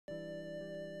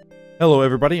Hello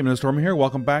everybody, I'm Storm here.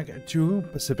 Welcome back to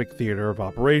Pacific Theater of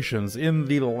Operations. In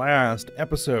the last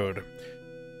episode,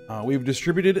 we've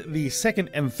distributed the 2nd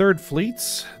and 3rd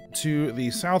fleets to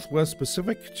the Southwest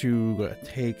Pacific to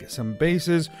take some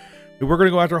bases. We were going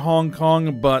to go after Hong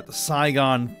Kong, but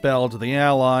Saigon fell to the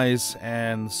Allies,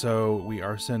 and so we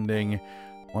are sending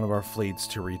one of our fleets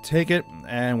to retake it,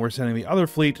 and we're sending the other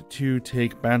fleet to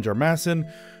take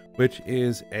Banjarmasin, which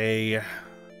is a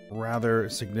rather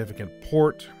significant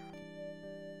port.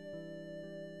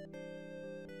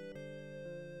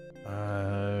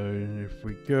 If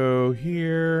we go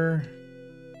here...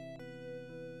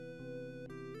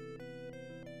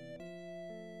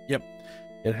 Yep,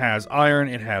 it has iron,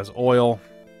 it has oil,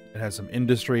 it has some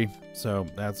industry, so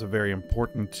that's a very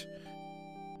important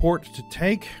port to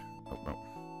take. Oh, no.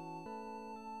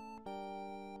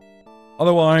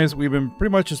 Otherwise, we've been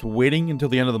pretty much just waiting until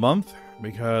the end of the month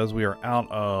because we are out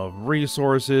of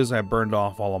resources. I burned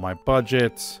off all of my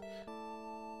budgets.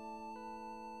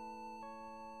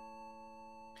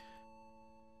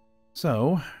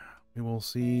 So, we will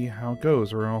see how it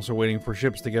goes. We're also waiting for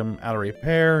ships to get them out of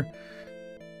repair.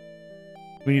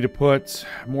 We need to put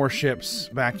more ships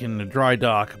back in the dry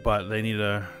dock, but they need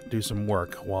to do some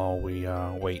work while we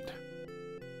wait.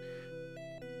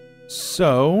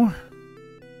 So,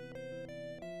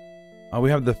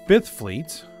 we have the 5th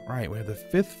fleet. Right, we have the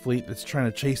 5th fleet that's trying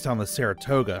to chase down the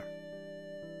Saratoga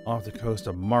off the coast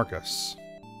of Marcus,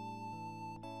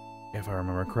 if I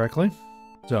remember correctly.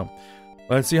 So,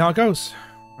 let's see how it goes.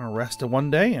 I'm gonna rest it one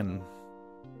day and...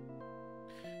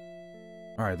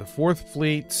 Alright, the 4th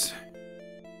fleet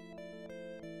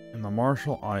in the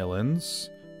Marshall Islands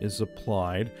is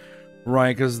supplied.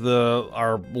 Right, because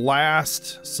our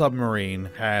last submarine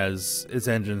its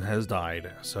engine has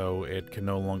died, so it can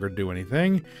no longer do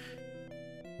anything.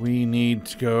 We need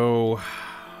to go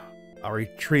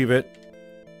retrieve it.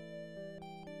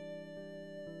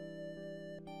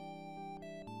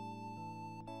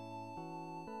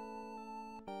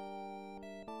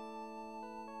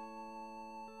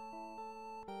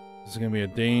 This is going to be a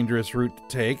dangerous route to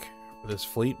take for this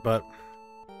fleet, but...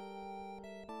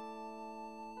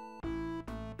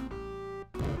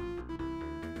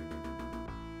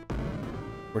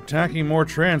 we're attacking more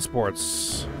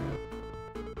transports.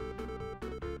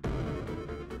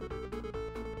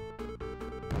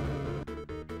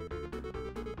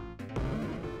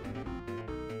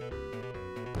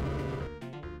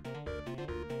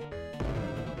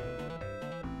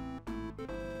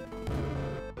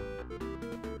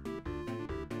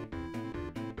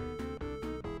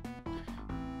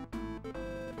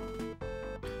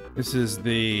 This is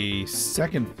the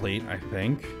 2nd fleet, I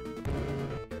think.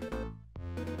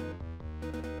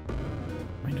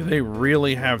 I mean, do they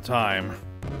really have time?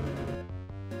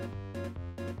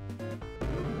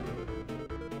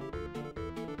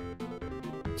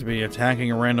 To be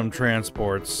attacking random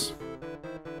transports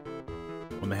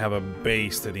when they have a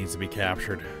base that needs to be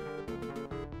captured.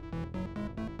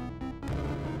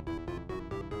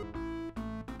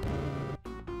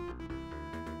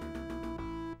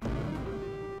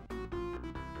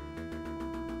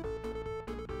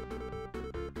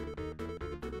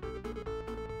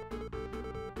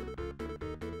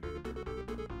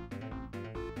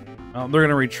 They're going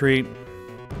to retreat,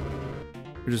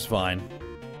 which is fine.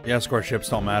 The escort ships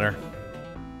don't matter.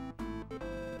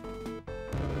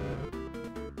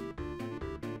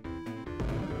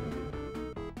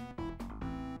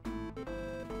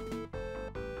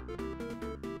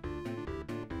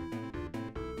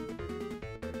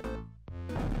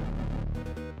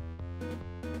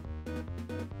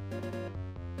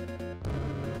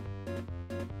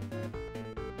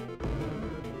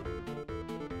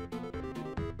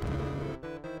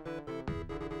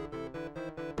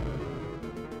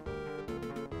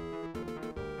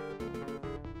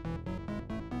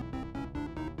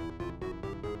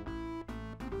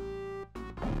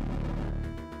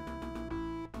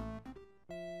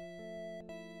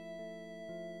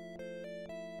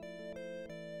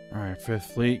 Alright,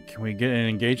 5th fleet, can we get an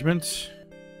engagement?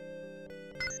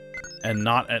 And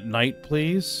not at night,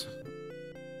 please?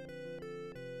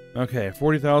 Okay,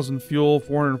 40,000 fuel,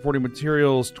 440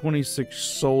 materials, 26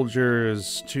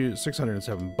 soldiers,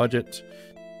 607 budget,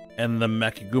 and the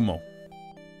Makigumo.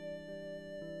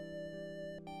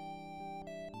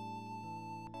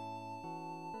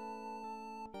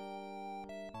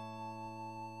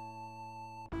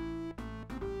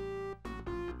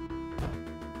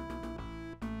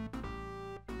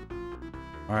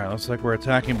 Alright, looks like we're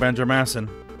attacking Banjarmasin.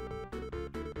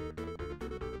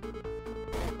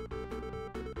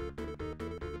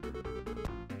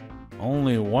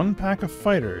 Only one pack of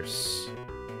fighters.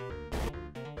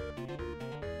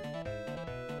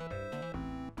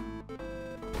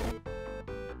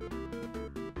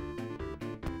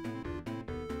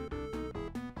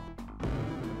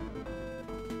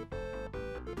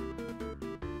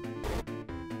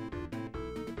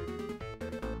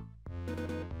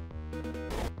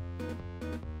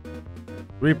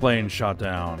 3 planes shot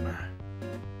down.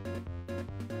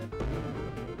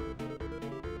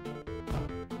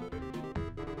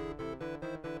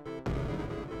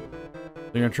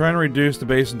 They're going to try and reduce the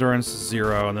base endurance to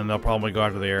 0, and then they'll probably go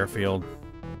after the airfield.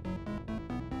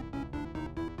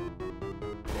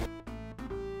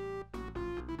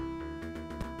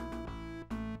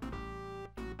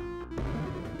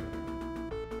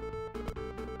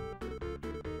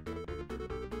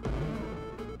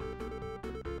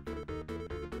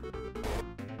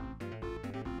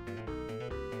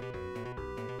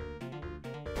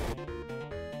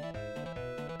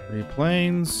 Three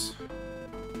planes.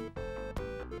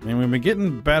 I mean, we've been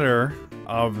getting better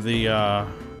of the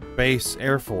base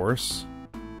Air Force.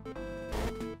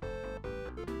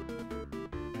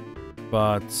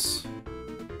 But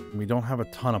we don't have a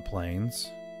ton of planes.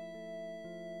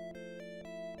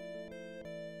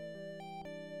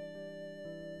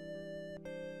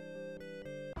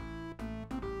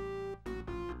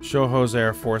 Shoho's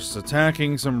Air Force is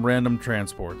attacking some random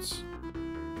transports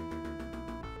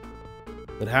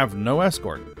that have no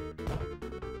escort.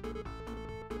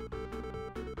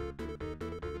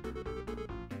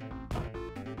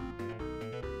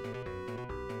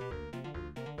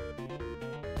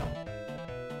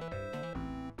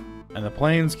 And the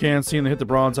planes can't seem to hit the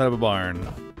broadside of a barn.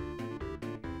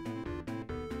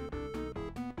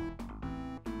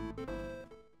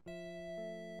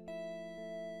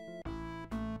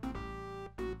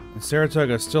 And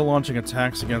Saratoga is still launching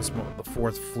attacks against the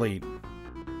 4th Fleet.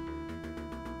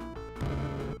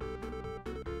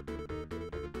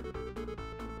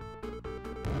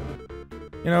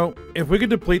 You know, if we could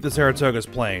deplete the Saratoga's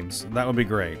planes, that would be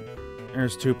great.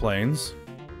 There's 2 planes.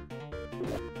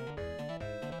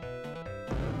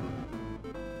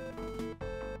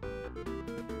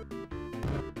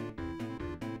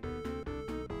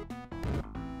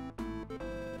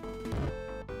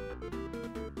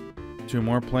 Two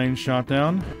more planes shot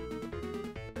down.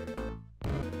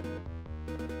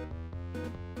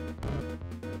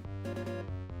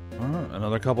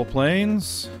 Another couple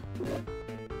planes.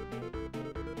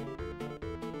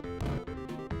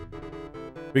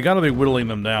 We gotta be whittling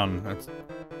them down. That's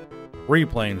 3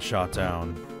 planes shot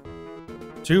down.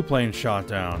 2 planes shot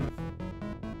down.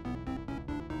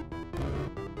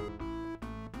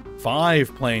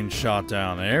 5 planes shot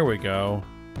down. There we go.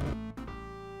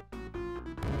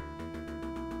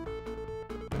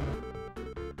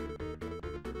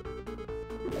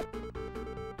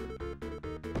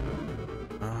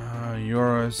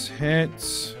 Yours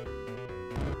hits.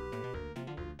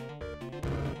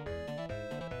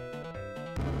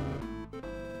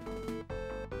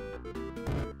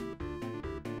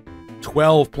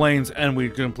 "12 planes, and we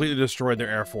completely destroyed their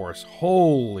Air Force.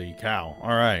 Holy cow.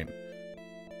 Alright.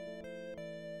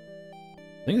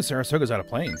 I think the Saratoga's out of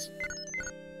planes.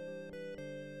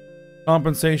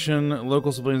 Compensation.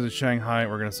 Local civilians in Shanghai.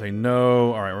 We're going to say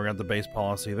no. Alright, we're going to have the base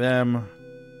policy them.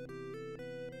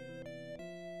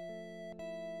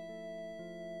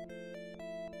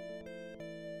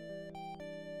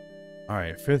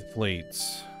 Alright, 5th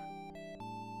Fleets.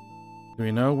 Do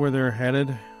we know where they're headed?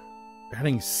 They're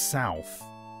heading south.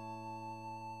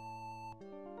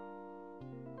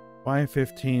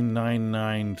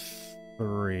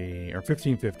 515,993. Or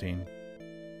 1515.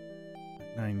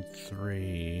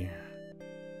 93.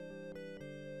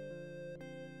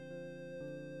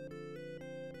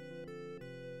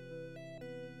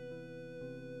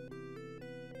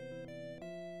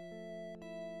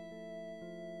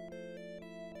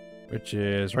 Which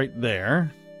is right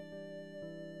there.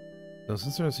 So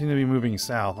since they seem to be moving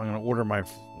south, I'm going to order my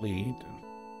fleet.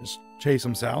 Just chase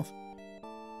them south.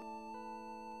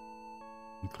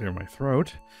 And clear my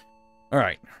throat.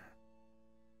 Alright.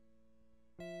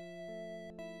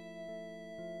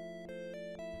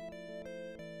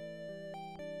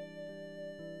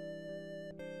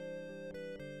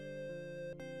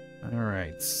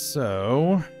 Alright,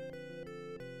 so...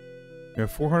 we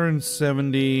have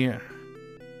 470...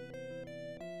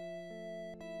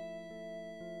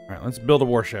 Alright, let's build a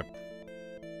warship.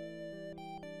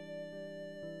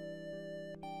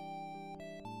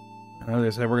 As I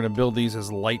said, we're going to build these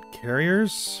as light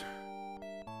carriers.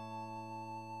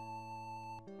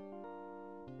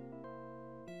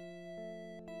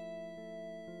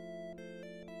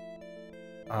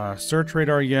 Search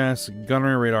radar, yes.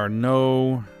 Gunnery radar,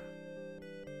 no.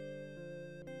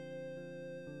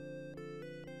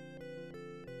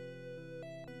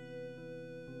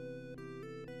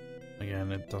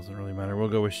 Again, it doesn't really matter. We'll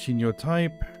go with Shinyo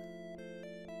type.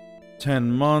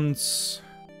 10 months.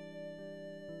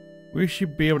 We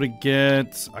should be able to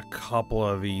get a couple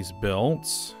of these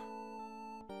built.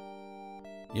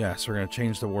 Yes, we're gonna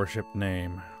change the warship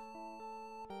name.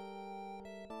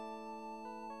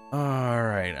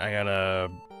 Alright, I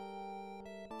gotta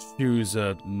choose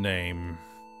a name.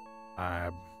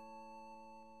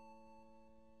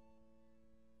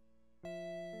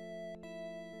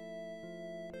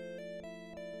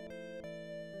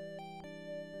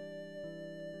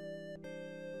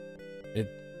 It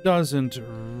doesn't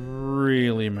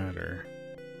really matter.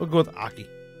 We'll go with Aki.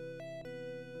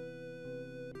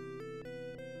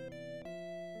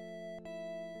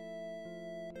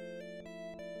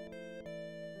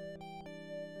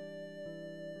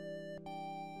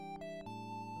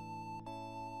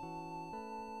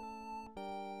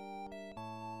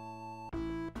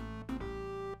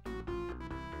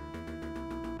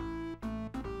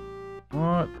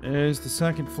 What is the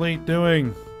second fleet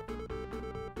doing?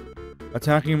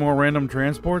 Attacking more random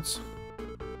transports?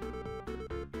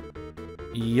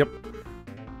 Yep.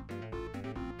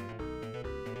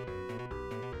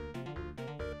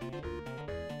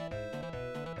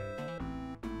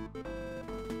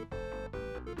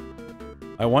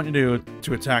 I want you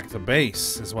to attack the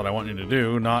base, is what I want you to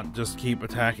do, not just keep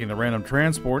attacking the random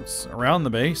transports around the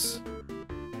base.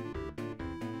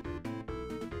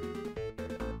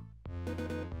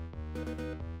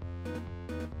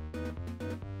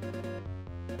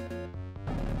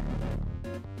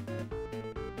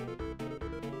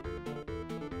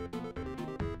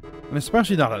 And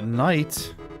especially not at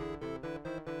night.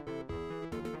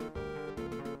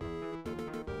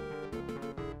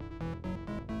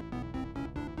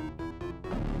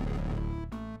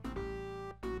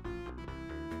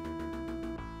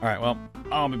 Alright, well,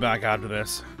 I'll be back after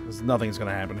this, because nothing's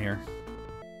gonna happen here.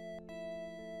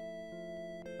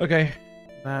 Okay,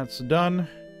 that's done.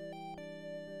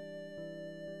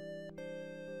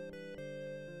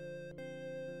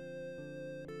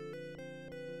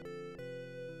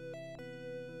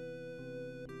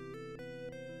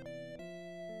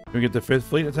 Can we get the 5th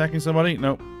Fleet attacking somebody?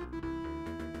 Nope.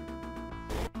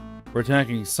 We're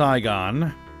attacking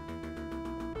Saigon.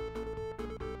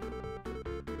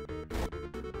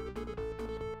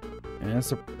 And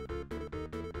it's a...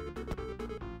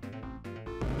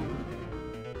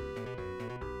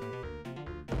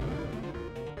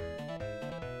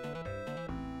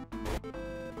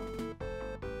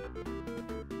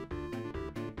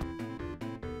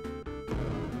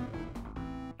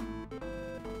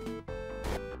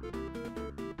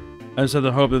 I just have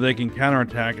to hope that they can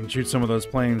counterattack and shoot some of those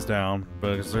planes down,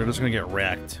 but they're just gonna get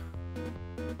wrecked.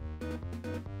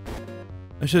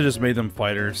 I should have just made them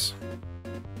fighters.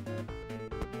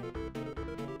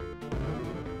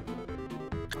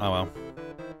 Oh well.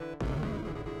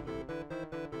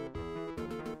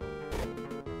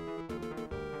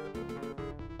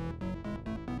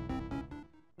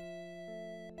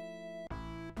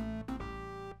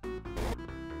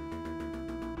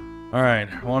 Alright,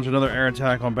 launch another air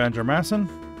attack on Banjarmasin.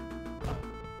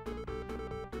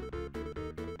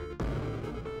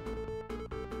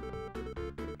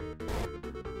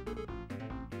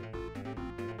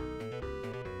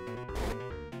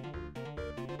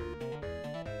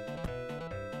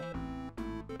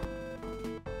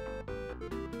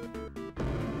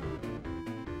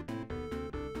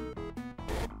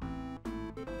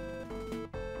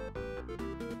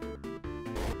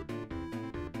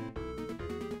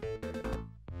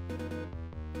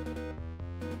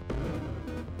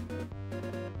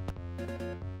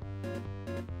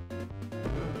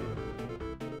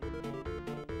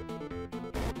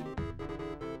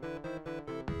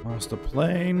 Lost a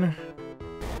plane.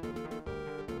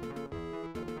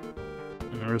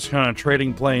 We're just kind of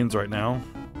trading planes right now.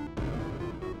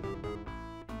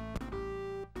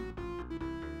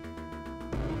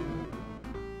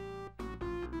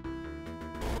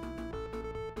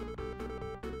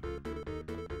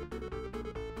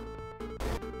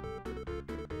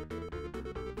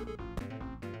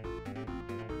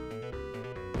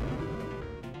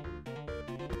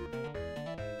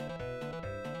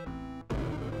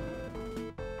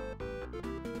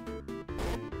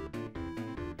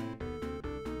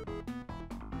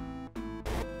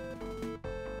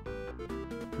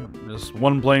 Just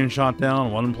one plane shot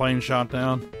down, one plane shot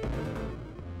down.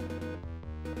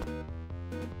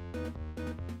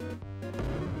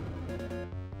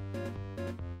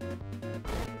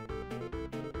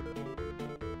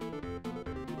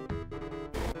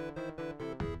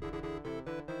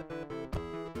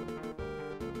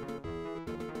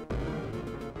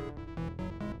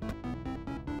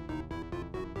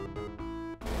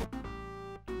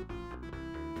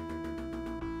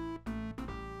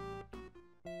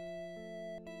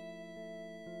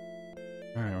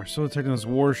 Alright, we're still attacking those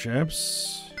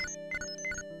warships.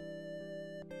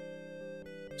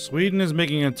 Sweden is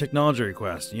making a technology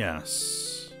request.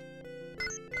 Yes.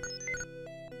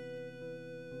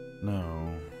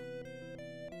 No.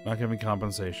 Not giving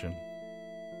compensation.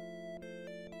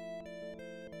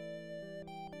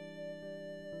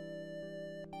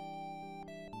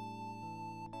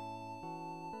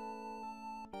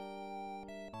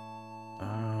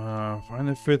 Find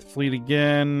the Fifth Fleet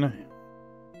again.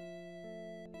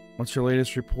 What's your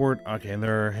latest report? Okay,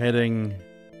 they're heading...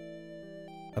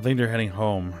 I think they're heading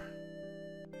home.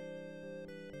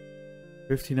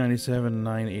 1597,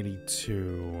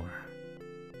 982.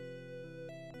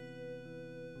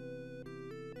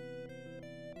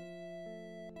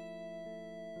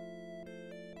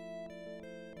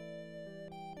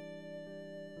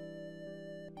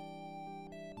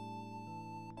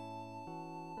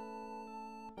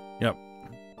 Yep.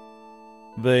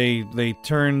 They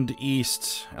turned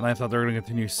east, and I thought they were going to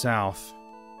continue south.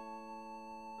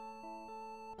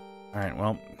 Alright,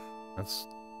 well, let's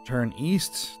turn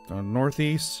east,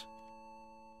 northeast.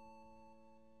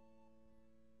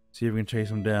 See if we can chase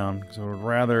them down, because I would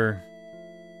rather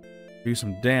do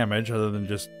some damage other than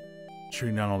just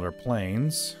shooting down all their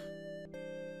planes.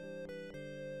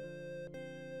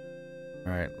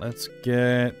 Alright, let's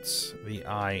get the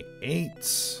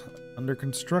I-8 under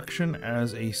construction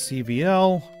as a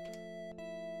CVL.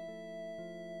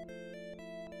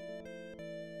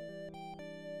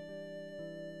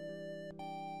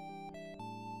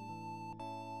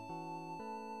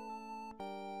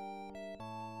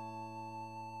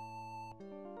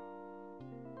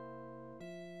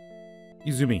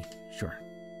 Izumi, sure.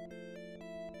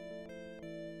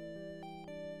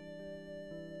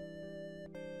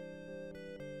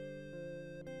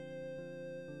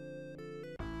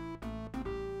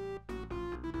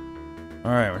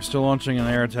 Alright, we're still launching an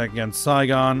air attack against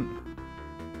Saigon.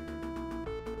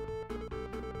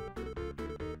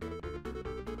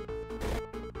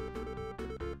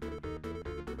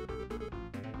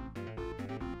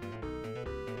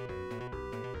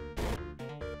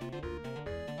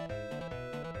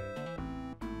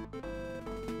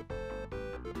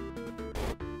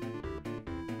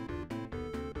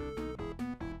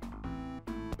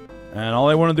 And all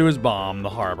they want to do is bomb the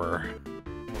harbor.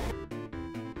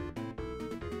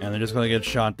 And they're just going to get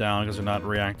shot down because they're not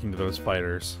reacting to those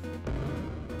fighters.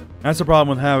 That's the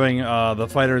problem with having the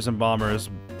fighters and bombers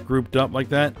grouped up like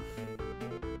that.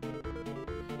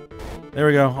 There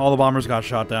we go. All the bombers got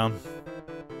shot down.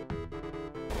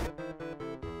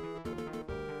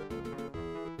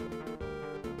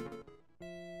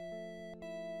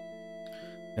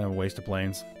 Kind of a waste of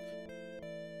planes.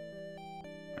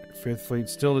 Right, Fifth Fleet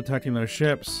still detecting those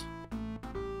ships.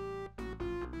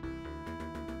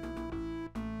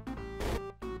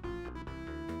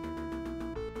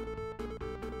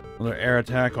 Another air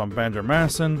attack on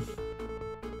Banjarmasin.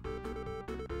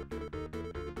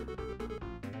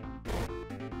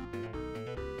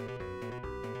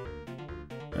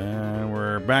 And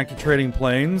we're back to trading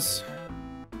planes.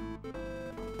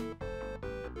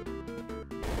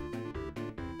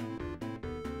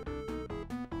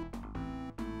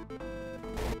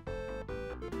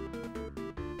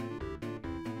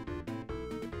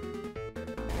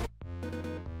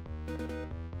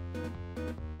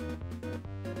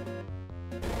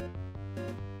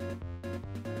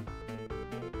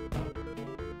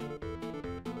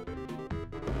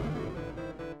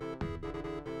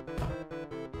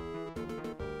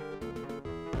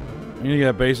 We need to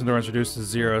get base door introduced to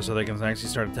 0 so they can actually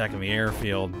start attacking the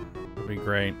airfield. That'd be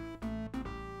great.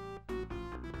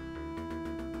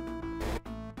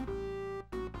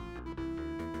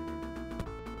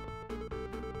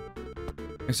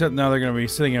 Except now they're going to be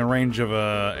sitting in range of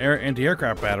a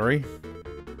anti-aircraft battery.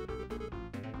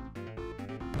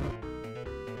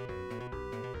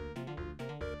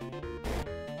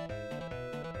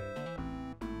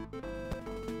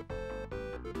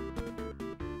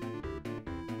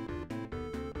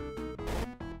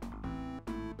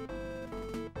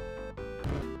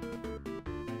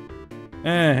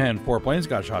 And 4 planes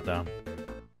got shot down.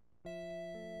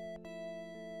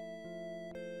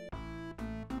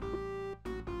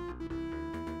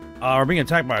 We're being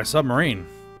attacked by a submarine.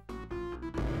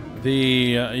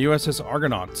 The USS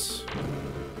Argonauts.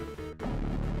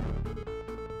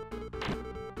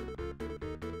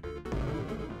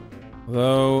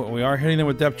 Though we are hitting them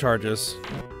with depth charges.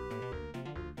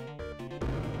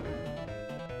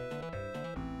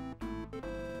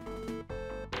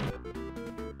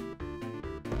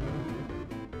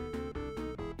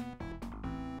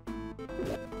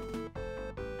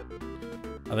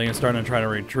 I think it's starting to try to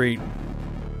retreat.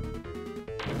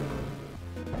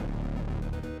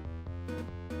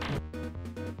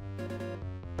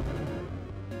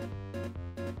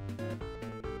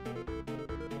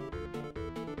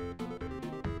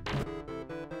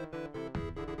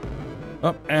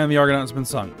 Oh, and the Argonaut's been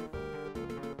sunk.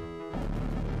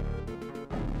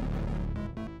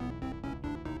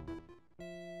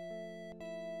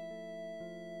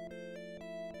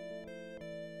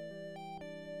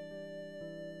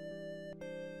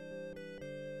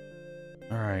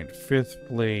 Alright, 5th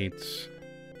Fleet.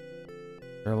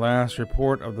 Their last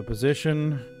report of the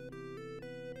position.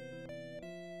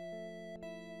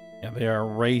 Yeah, they are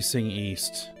racing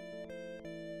east.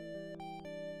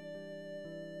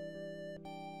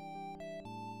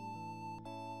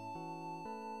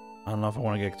 I don't know if I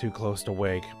want to get too close to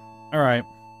Wake. Alright.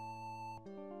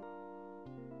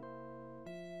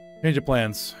 Change of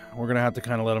plans. We're going to have to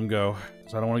kind of let them go.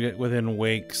 So I don't want to get within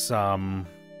Wake's,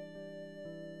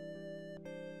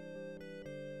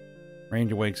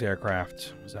 range of Wake's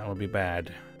aircraft. So that would be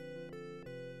bad.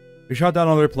 We shot down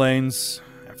other planes.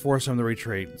 I forced them to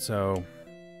retreat, so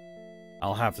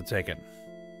I'll have to take it.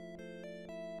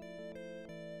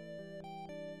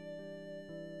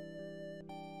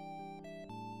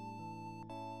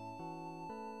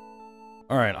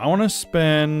 Alright, I want to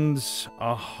spend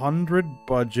 100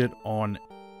 budget on...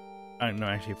 no,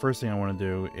 actually, first thing I want to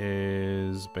do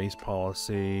is base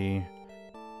policy.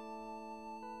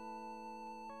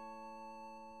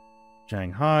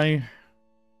 Shanghai.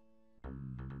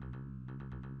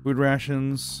 Food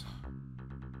rations.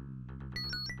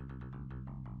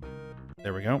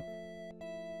 There we go.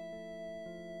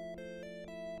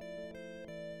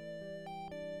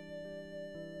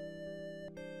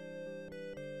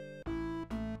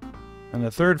 And the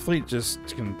 3rd Fleet just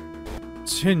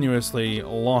continuously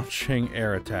launching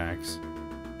air attacks.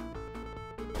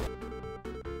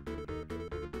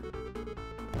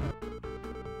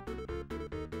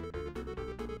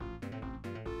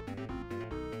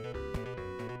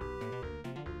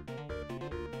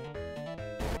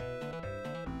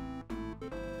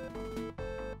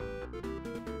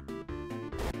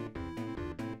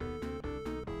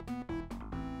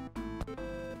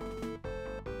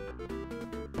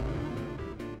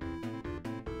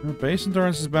 Base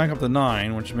endurance is back up to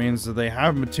 9, which means that they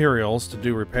have materials to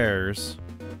do repairs.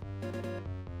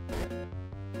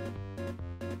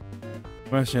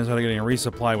 Question is how they're getting a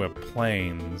resupply with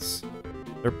planes.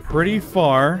 They're pretty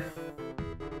far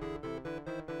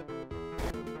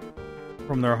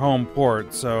from their home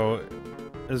port, so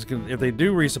if they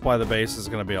do resupply the base, it's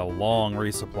going to be a long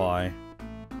resupply.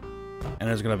 And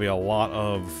there's going to be a lot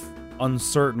of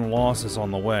uncertain losses on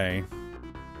the way.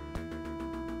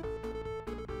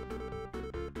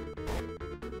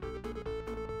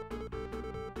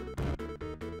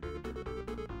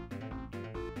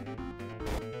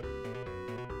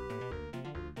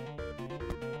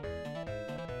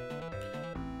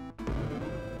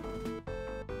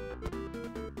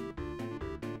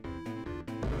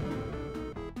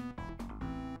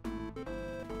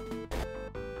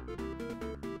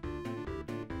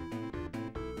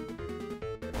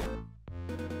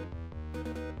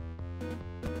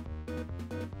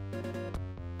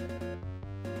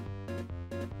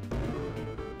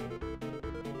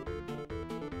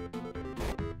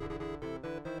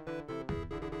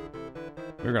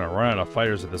 We're gonna run out of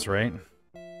fighters at this rate.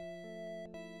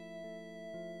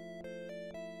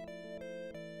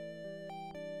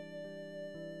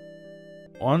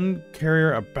 One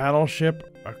carrier, a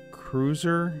battleship, a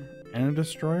cruiser, and a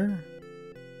destroyer?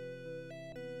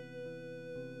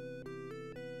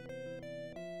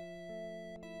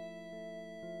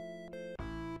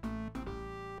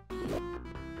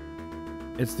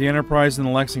 It's the Enterprise and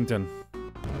the Lexington.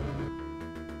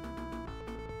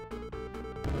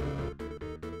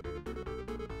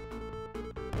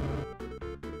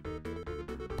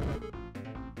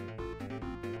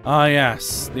 Ah,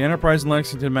 yes. The Enterprise and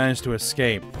Lexington managed to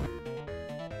escape.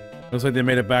 Looks like they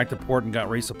made it back to port and got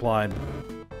resupplied.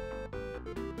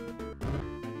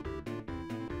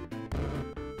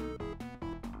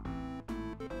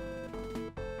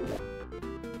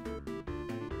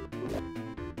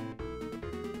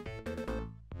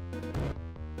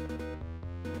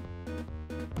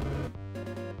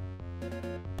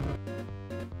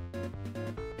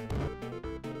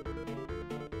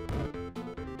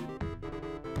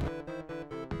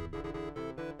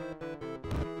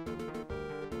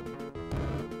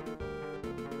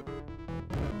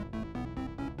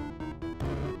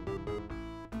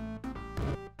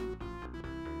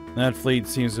 That fleet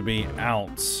seems to be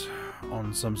out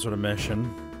on some sort of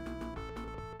mission.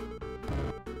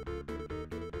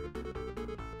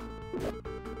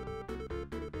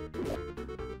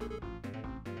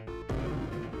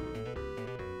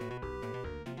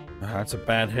 That's a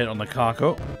bad hit on the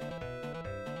Kako.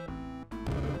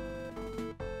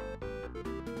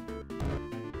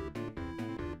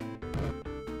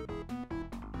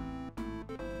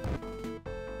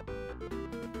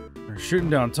 Shooting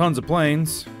down tons of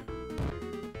planes.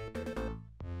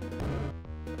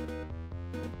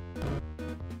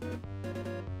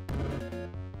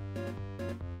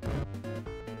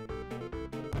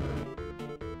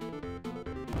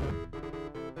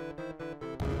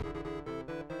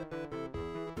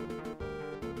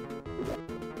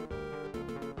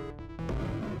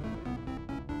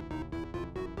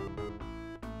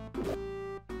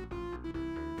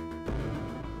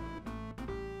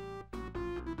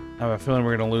 I have a feeling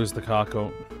we're going to lose the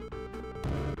cockle.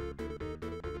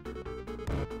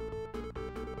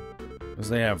 Because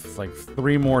they have, like,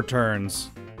 3 more turns.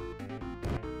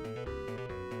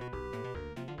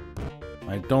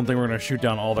 I don't think we're going to shoot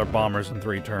down all their bombers in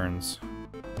 3 turns.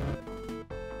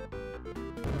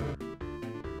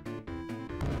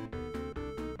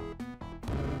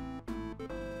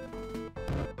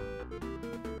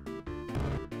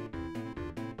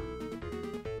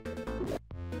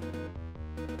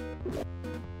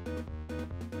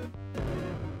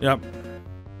 Yep.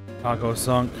 Taco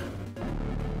sunk.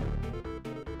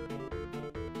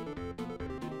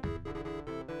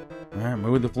 Alright,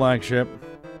 move the flagship.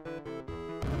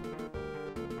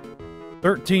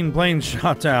 13 planes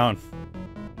shot down.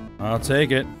 I'll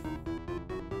take it.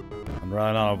 I'd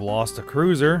rather not have lost a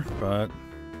cruiser, but...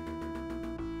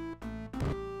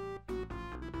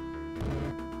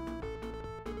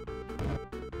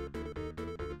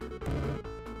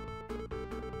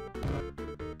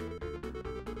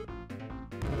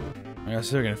 I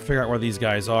guess we're gonna figure out where these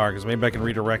guys are, because maybe I can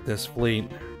redirect this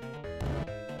fleet.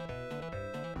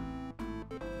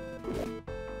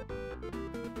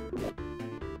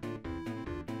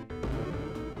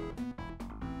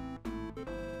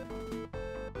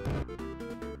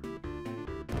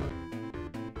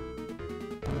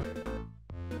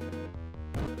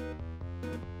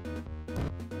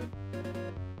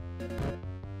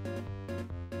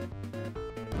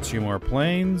 Two more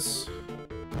planes.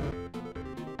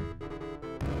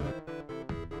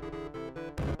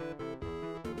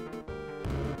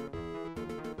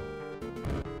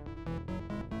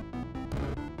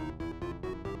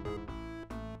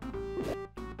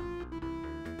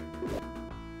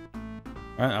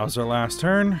 Alright, that was our last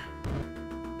turn.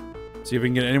 See if we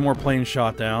can get any more planes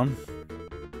shot down.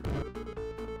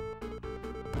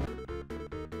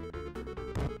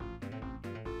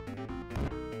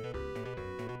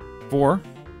 Four.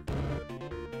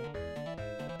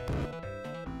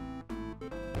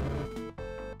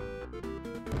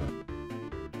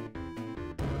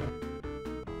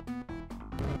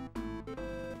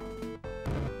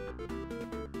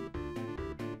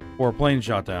 Four planes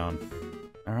shot down.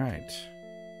 Alright.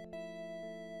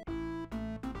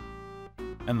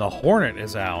 And the Hornet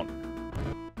is out.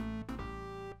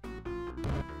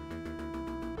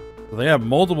 So they have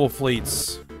multiple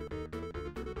fleets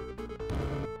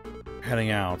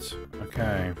heading out.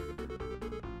 Okay.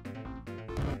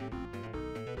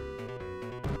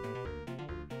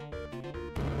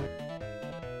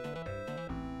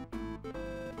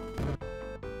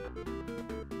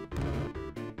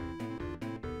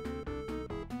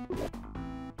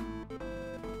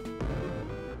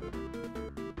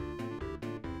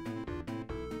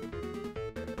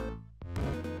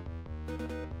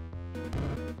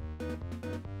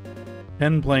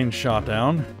 Ten planes shot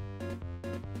down.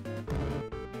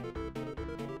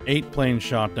 8 planes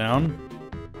shot down.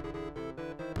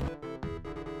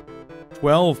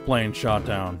 12 planes shot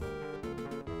down.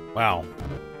 Wow.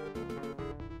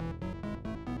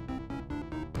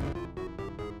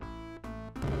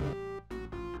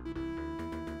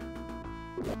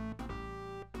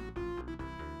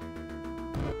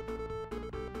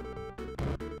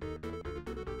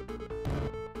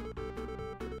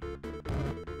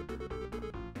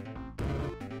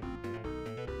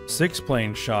 Six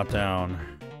planes shot down.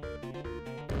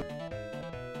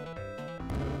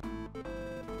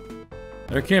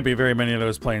 There can't be very many of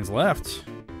those planes left.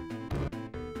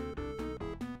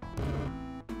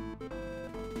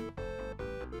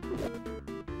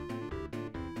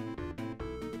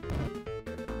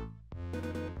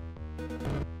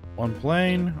 One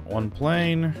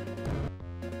plane,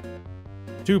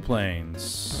 2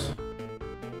 planes.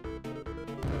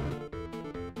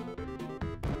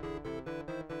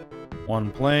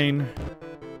 One plane.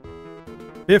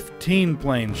 15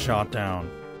 planes shot down.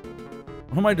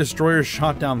 One of my destroyers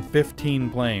shot down 15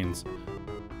 planes.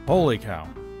 Holy cow.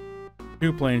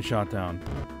 2 planes shot down.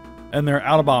 And they're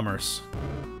out of bombers.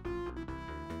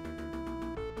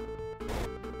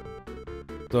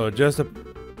 So just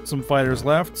some fighters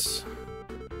left.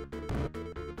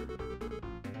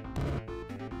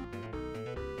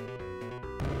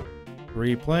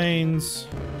 Three planes.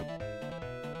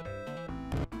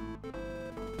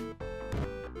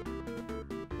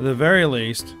 At the very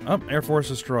least... Oh, Air Force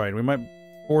destroyed. We might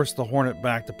force the Hornet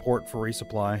back to port for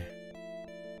resupply.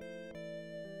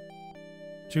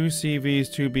 2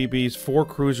 CVs, 2 BBs, 4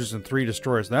 cruisers, and 3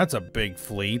 destroyers. That's a big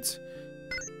fleet.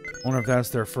 I wonder if that's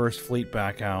their first fleet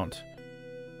back out.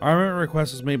 Armament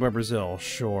request was made by Brazil.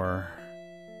 Sure.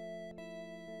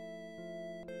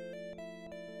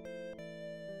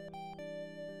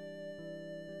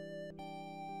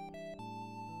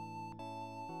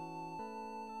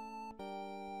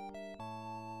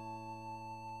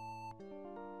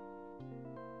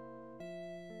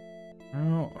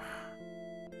 Oh.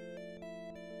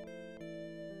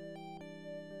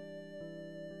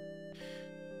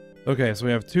 Okay, so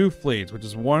we have 2 fleets, which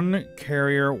is 1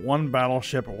 carrier, 1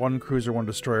 battleship, 1 cruiser, 1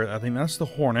 destroyer. I think that's the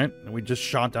Hornet, and we just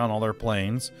shot down all their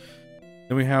planes.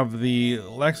 Then we have the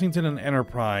Lexington and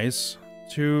Enterprise,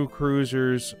 2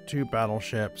 cruisers, 2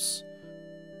 battleships,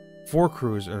 2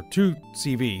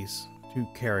 CVs, 2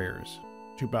 carriers,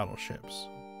 2 battleships,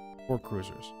 4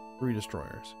 cruisers, 3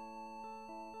 destroyers.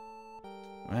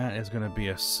 That is going to be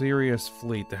a serious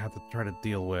fleet to have to try to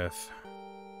deal with.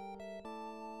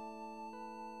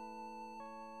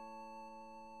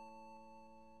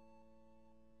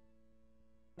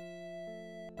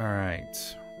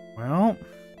 Alright. Well...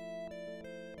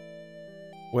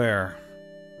 Where?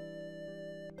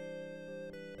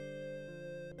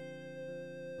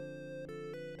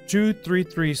 Two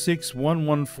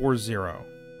 336-1140.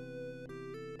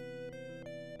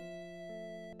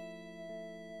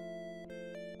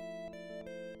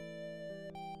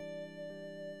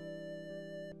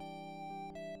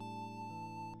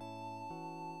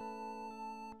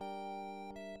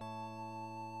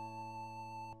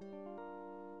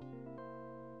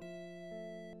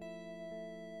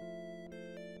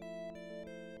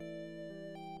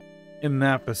 In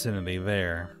that vicinity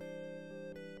there.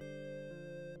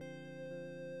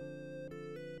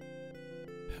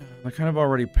 They kind of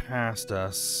already passed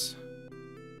us.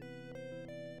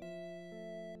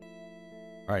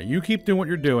 Alright, you keep doing what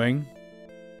you're doing.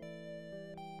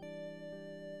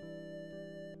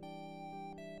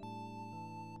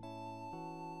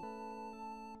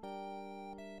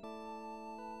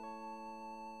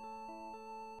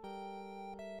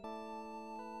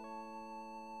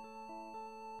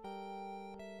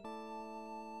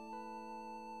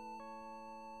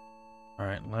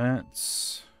 Alright,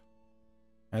 let's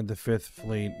add the 5th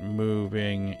Fleet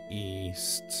moving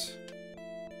east.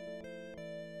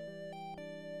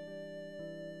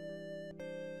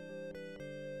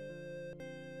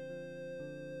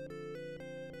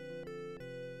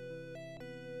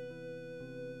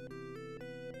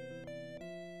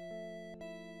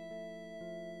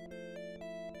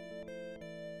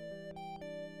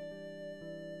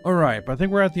 Alright, but I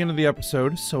think we're at the end of the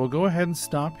episode, so we'll go ahead and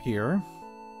stop here.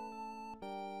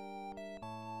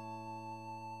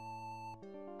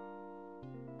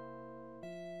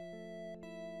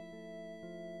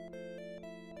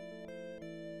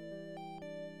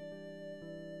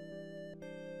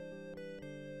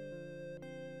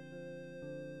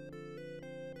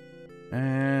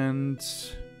 And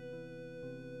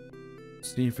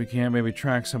see if we can maybe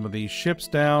track some of these ships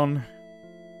down.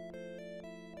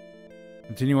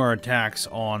 Continue our attacks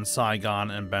on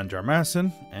Saigon and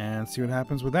Banjarmasin and see what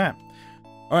happens with that.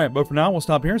 Alright, but for now, we'll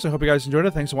stop here. So I hope you guys enjoyed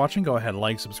it. Thanks for watching. Go ahead,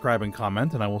 like, subscribe, and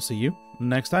comment, and I will see you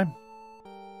next time.